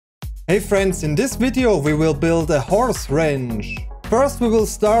Hey friends, in this video we will build a horse ranch. First we will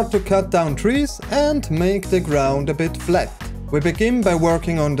start to cut down trees and make the ground a bit flat. We begin by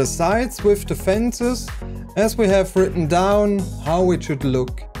working on the sides with the fences, as we have written down how it should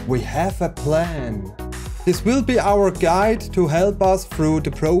look. We have a plan. This will be our guide to help us through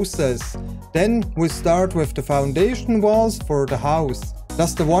the process. Then we start with the foundation walls for the house.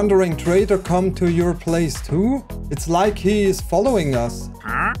 Does the wandering trader come to your place too? It's like he is following us.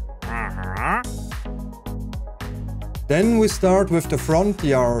 Then we start with the front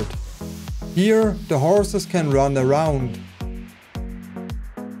yard. Here the horses can run around.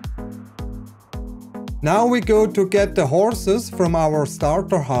 Now we go to get the horses from our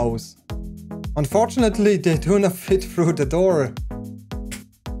starter house. Unfortunately, they do not fit through the door.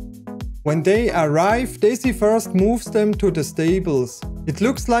 When they arrive, Daisy first moves them to the stables. It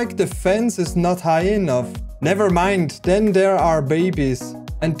looks like the fence is not high enough. Never mind, then there are babies.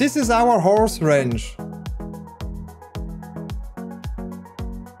 And this is our horse ranch.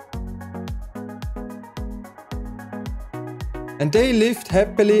 And they lived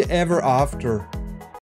happily ever after.